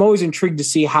I'm always intrigued to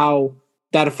see how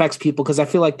that affects people, because I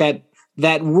feel like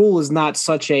that rule is not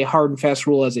such a hard and fast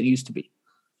rule as it used to be.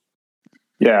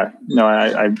 Yeah, no,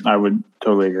 I would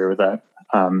totally agree with that.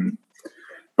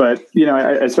 But,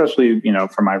 especially,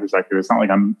 from my perspective, it's not like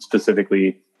I'm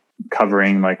specifically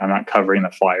covering, I'm not covering the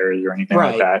Flyers or anything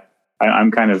like that.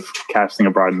 I'm kind of casting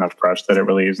a broad enough brush that it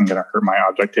really isn't going to hurt my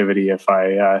objectivity if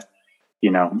I,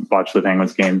 watch the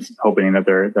Penguins games, hoping that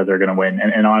they're going to win.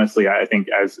 And honestly, I think,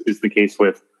 as is the case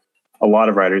with a lot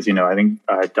of writers, I think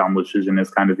Dom Luszczyszyn is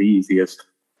kind of the easiest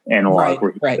analog,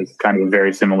 where he does kind of a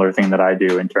very similar thing that I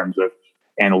do in terms of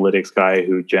analytics guy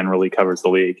who generally covers the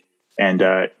league.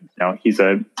 And he's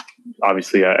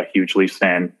obviously a huge Leafs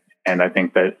fan, and I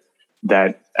think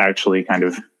that actually kind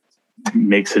of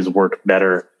makes his work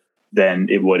better than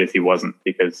it would if he wasn't,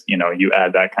 because you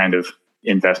add that kind of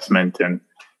investment,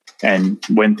 and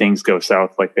when things go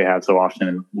south like they have so often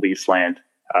in Leafs land,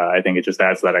 I think it just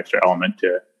adds that extra element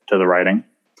to the writing.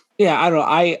 Yeah, I don't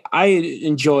know. I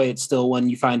enjoy it still when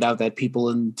you find out that people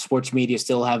in sports media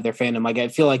still have their fandom. Like I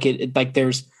feel like it like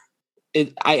there's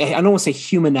it. I don't want to say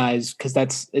humanize, because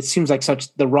it seems like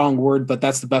such the wrong word, but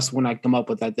that's the best one I come up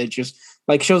with. That they just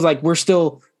like shows like they're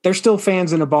still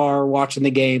fans in a bar watching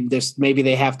the game. Maybe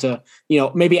they have to,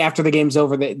 maybe after the game's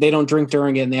over, they don't drink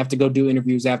during it and they have to go do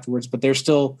interviews afterwards, but they're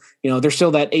still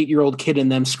that 8-year-old kid in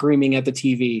them screaming at the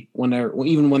TV when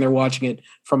they're watching it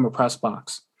from a press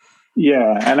box.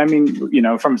 Yeah. And I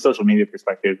mean, from a social media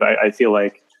perspective, I feel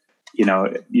like,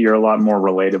 you're a lot more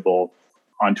relatable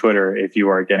on Twitter if you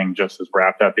are getting just as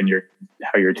wrapped up in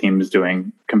how your team is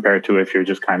doing, compared to if you're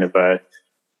just kind of a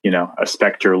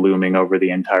specter looming over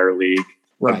the entire league,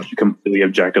 right, completely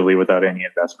objectively without any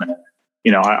investment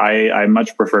in it. I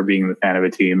much prefer being the fan of a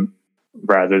team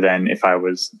rather than if I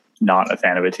was not a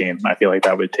fan of a team. I feel like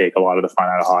that would take a lot of the fun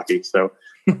out of hockey. So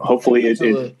hopefully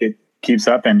it keeps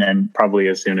up, and then probably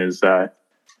as soon as the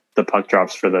puck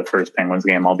drops for the first Penguins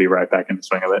game, I'll be right back in the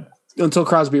swing of it. Until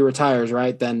Crosby retires,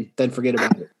 right? Then forget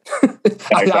about it.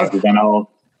 Yeah, exactly. Then I'll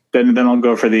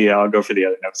go for the other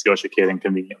Nova Scotia kid and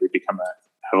conveniently become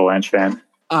a Avalanche fan.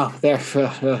 Oh, there,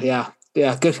 yeah.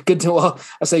 Good to. Well,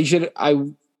 I say I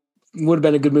would have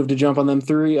been a good move to jump on them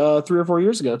 3 or 4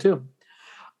 years ago too.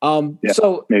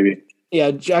 So maybe.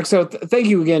 Yeah, Jack. So thank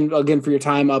you again for your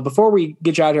time. Before we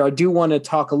get you out here, I do want to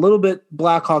talk a little bit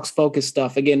Blackhawks focused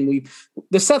stuff. Again,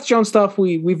 the Seth Jones stuff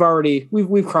we've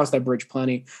crossed that bridge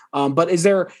plenty. But is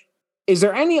there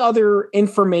any other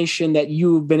information that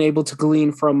you've been able to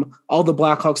glean from all the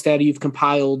Blackhawks data you've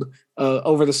compiled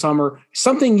over the summer?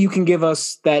 Something you can give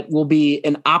us that will be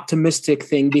an optimistic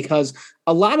thing, because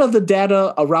a lot of the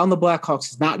data around the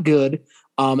Blackhawks is not good.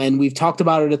 And we've talked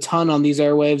about it a ton on these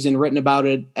airwaves and written about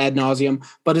it ad nauseum.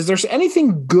 But is there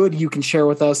anything good you can share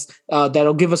with us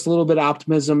that'll give us a little bit of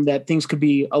optimism that things could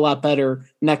be a lot better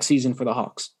next season for the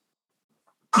Hawks?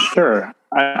 Sure.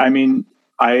 I mean,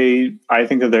 I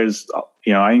think that there's,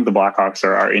 I think the Blackhawks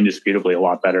are indisputably a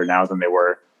lot better now than they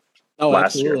were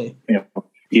last absolutely.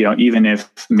 year. Even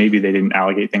if maybe they didn't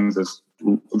allocate things as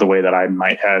the way that I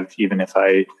might have, even if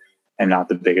I am not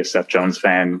the biggest Seth Jones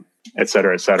fan, et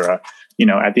cetera, et cetera.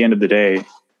 At the end of the day,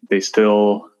 they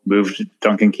still moved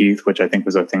Duncan Keith, which I think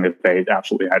was a thing that they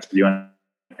absolutely had to do. And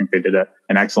I think they did an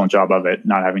excellent job of it,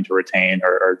 not having to retain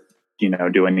or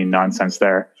do any nonsense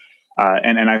there.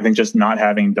 And I think just not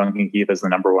having Duncan Keith as the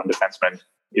number one defenseman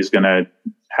is going to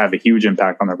have a huge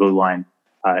impact on their blue line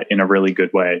in a really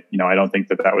good way. I don't think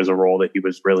that was a role that he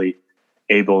was really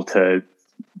able to,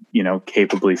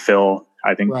 capably fill.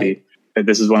 I think right.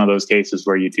 This is one of those cases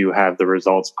where you do have the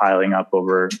results piling up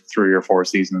over 3 or 4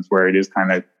 seasons where it is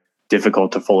kind of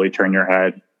difficult to fully turn your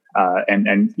head.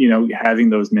 And having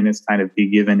those minutes kind of be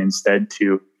given instead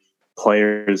to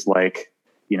players like,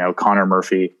 Connor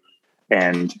Murphy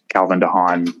and Calvin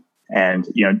DeHaan and,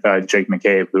 Jake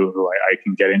McCabe, who I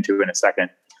can get into in a second.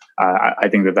 I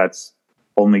think that that's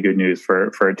only good news for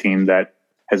a team that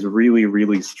has really,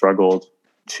 really struggled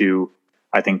to,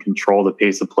 I think, control the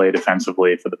pace of play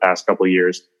defensively for the past couple of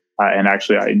years. And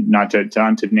actually, not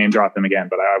to name drop them again,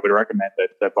 but I would recommend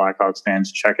that Blackhawks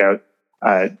fans check out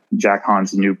Jack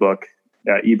Hahn's new book,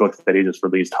 ebook that he just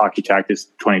released, Hockey Tactics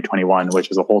 2021,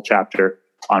 which is a whole chapter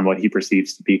on what he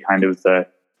perceives to be kind of the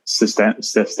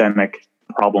systemic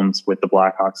problems with the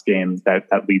Blackhawks game that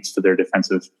leads to their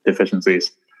defensive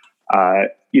deficiencies. I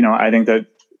think that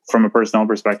from a personnel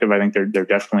perspective, I think they're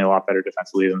definitely a lot better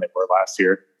defensively than they were last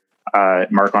year.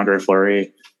 Marc-Andre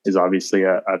Fleury is obviously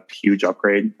a huge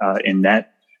upgrade in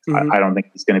net. Mm-hmm. I don't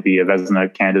think he's going to be a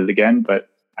Vezina candidate again, but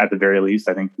at the very least,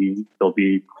 I think he'll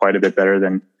be quite a bit better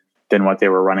than what they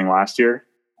were running last year.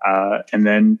 And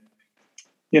then,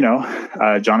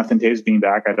 Jonathan Toews being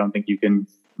back, I don't think you can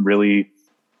really,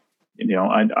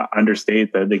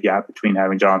 understate the gap between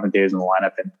having Jonathan Toews in the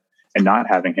lineup and not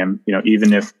having him.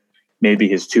 Even if maybe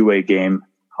his two-way game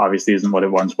obviously isn't what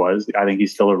it once was, I think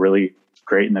he's still a really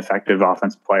great and effective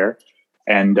offensive player,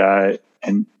 and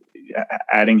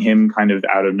adding him kind of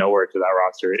out of nowhere to that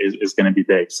roster is going to be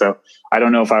big. So I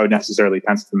don't know if I would necessarily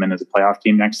pencil them in as a playoff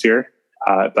team next year,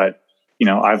 but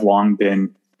I've long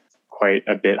been quite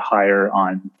a bit higher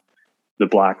on the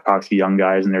Blackhawks young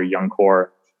guys and their young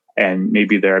core, and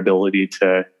maybe their ability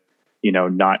to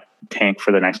not tank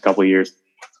for the next couple of years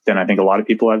than I think a lot of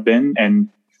people have been. And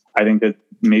I think that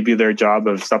maybe their job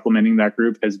of supplementing that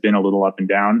group has been a little up and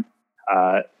down.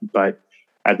 But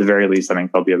at the very least, I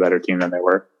think they'll be a better team than they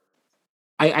were.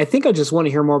 I think I just want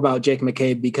to hear more about Jake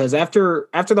McCabe, because after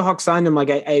the Hawks signed him,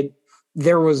 it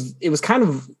was kind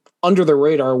of under the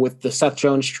radar with the Seth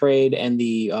Jones trade and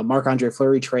the Marc-Andre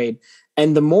Fleury trade.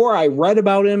 And the more I read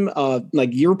about him,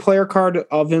 your player card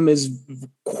of him is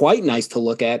quite nice to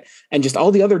look at. And just all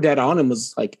the other data on him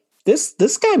was like,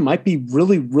 this guy might be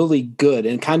really, really good,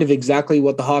 and kind of exactly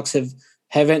what the Hawks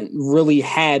haven't really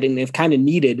had and have kind of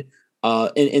needed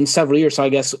in several years. So I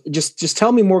guess just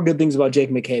tell me more good things about Jake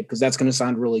McCabe, because that's going to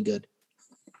sound really good.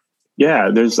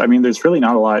 Yeah, there's really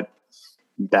not a lot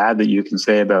bad that you can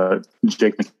say about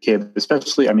Jake McCabe,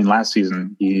 especially, last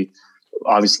season, he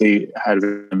obviously had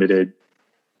limited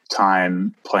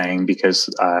time playing because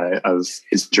of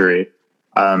his injury.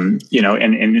 But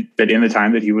in the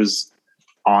time that he was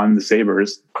on the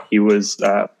Sabres, he was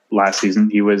last season,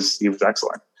 he was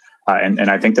excellent. And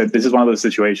I think that this is one of those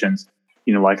situations,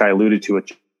 like I alluded to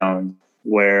with Jones,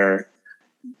 where,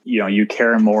 you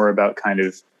care more about kind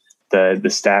of the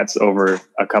stats over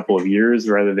a couple of years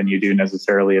rather than you do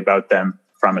necessarily about them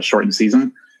from a shortened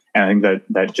season. And I think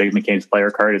that Jake McCabe's player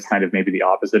card is kind of maybe the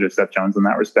opposite of Seth Jones in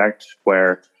that respect,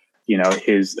 where,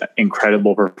 his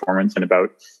incredible performance in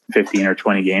about 15 or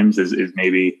 20 games is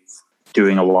maybe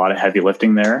doing a lot of heavy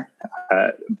lifting there.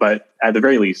 But at the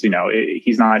very least,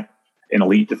 he's not an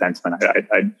elite defenseman.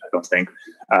 I don't think.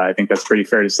 I think that's pretty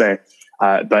fair to say.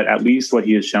 But at least what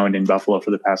he has shown in Buffalo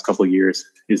for the past couple of years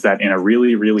is that in a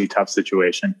really, really tough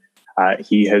situation,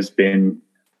 he has been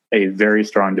a very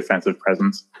strong defensive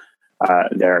presence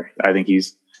there. I think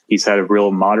he's had a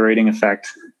real moderating effect.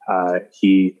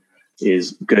 He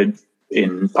is good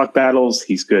in puck battles.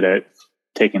 He's good at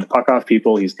taking the puck off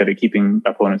people. He's good at keeping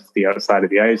opponents to the outside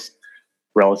of the ice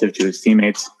relative to his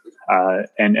teammates.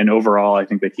 And overall, I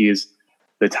think that he is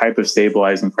the type of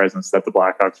stabilizing presence that the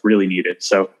Blackhawks really needed.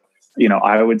 So,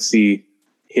 I would see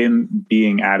him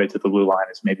being added to the blue line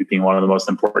as maybe being one of the most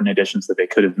important additions that they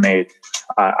could have made.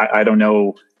 I don't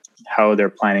know how they're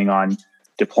planning on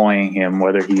deploying him,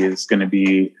 whether he is going to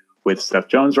be with Seth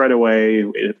Jones right away,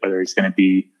 whether he's going to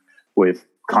be with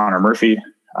Connor Murphy.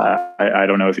 I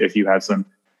don't know if you have some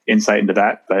insight into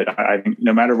that, but I think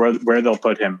no matter where they'll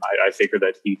put him, I figure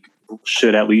that he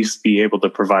should at least be able to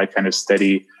provide kind of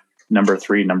steady number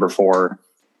 3, number 4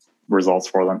 results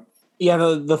for them. Yeah,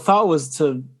 the thought was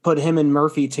to put him and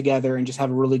Murphy together and just have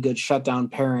a really good shutdown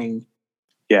pairing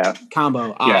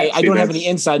combo. I don't have any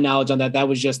inside knowledge on that. That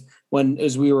was just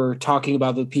as we were talking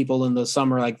about the people in the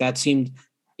summer, like that seemed,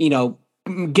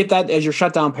 get that as your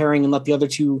shutdown pairing and let the other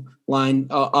two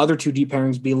deep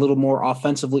pairings be a little more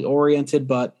offensively oriented.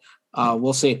 But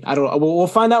we'll see. We'll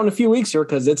find out in a few weeks here,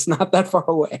 because it's not that far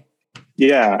away.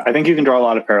 Yeah, I think you can draw a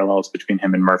lot of parallels between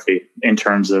him and Murphy in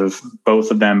terms of both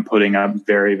of them putting up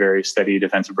very, very steady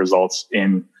defensive results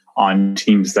on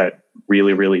teams that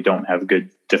really, really don't have good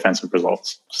defensive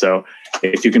results. So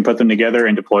if you can put them together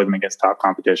and deploy them against top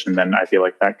competition, then I feel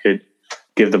like that could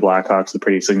give the Blackhawks a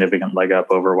pretty significant leg up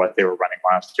over what they were running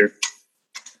last year.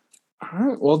 All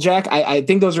right. Well, Jack, I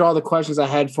think those are all the questions I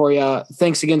had for you.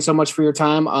 Thanks again so much for your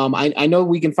time. I know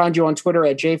we can find you on Twitter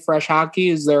at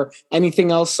JFreshHockey. Is there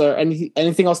anything else or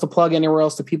anything else to plug anywhere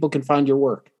else that people can find your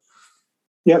work?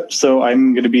 Yep. So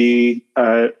I'm going to be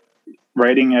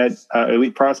writing at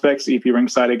Elite Prospects, EP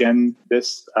Rinkside again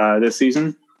this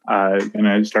season. I'm going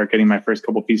to start getting my first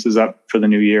couple pieces up for the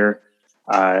new year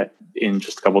in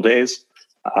just a couple days.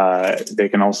 They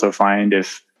can also find,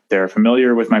 if they're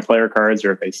familiar with my player cards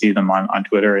or if they see them on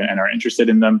Twitter and are interested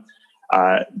in them,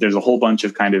 there's a whole bunch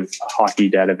of kind of hockey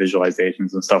data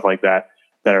visualizations and stuff like that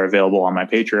are available on my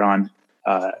Patreon.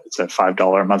 It's a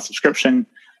 $5 a month subscription.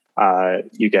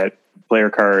 You get player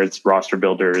cards, roster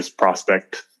builders,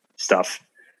 prospect stuff.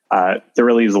 There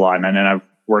really is a lot. And I've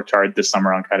worked hard this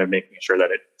summer on kind of making sure that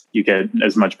you get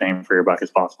as much bang for your buck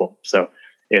as possible. So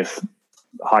if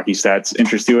hockey stats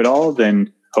interest you at all,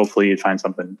 then hopefully you'd find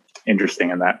something interesting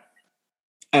in that.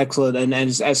 Excellent. And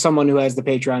as someone who has the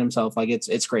Patreon himself, like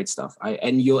it's great stuff.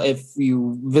 If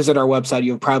you visit our website,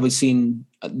 you've probably seen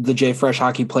the JFresh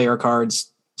Hockey player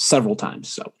cards several times.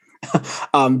 So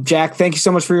Jack, thank you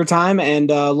so much for your time, and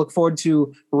look forward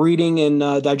to reading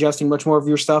and digesting much more of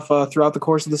your stuff throughout the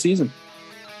course of the season.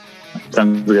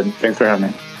 Sounds good. Thanks for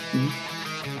having me. Mm-hmm.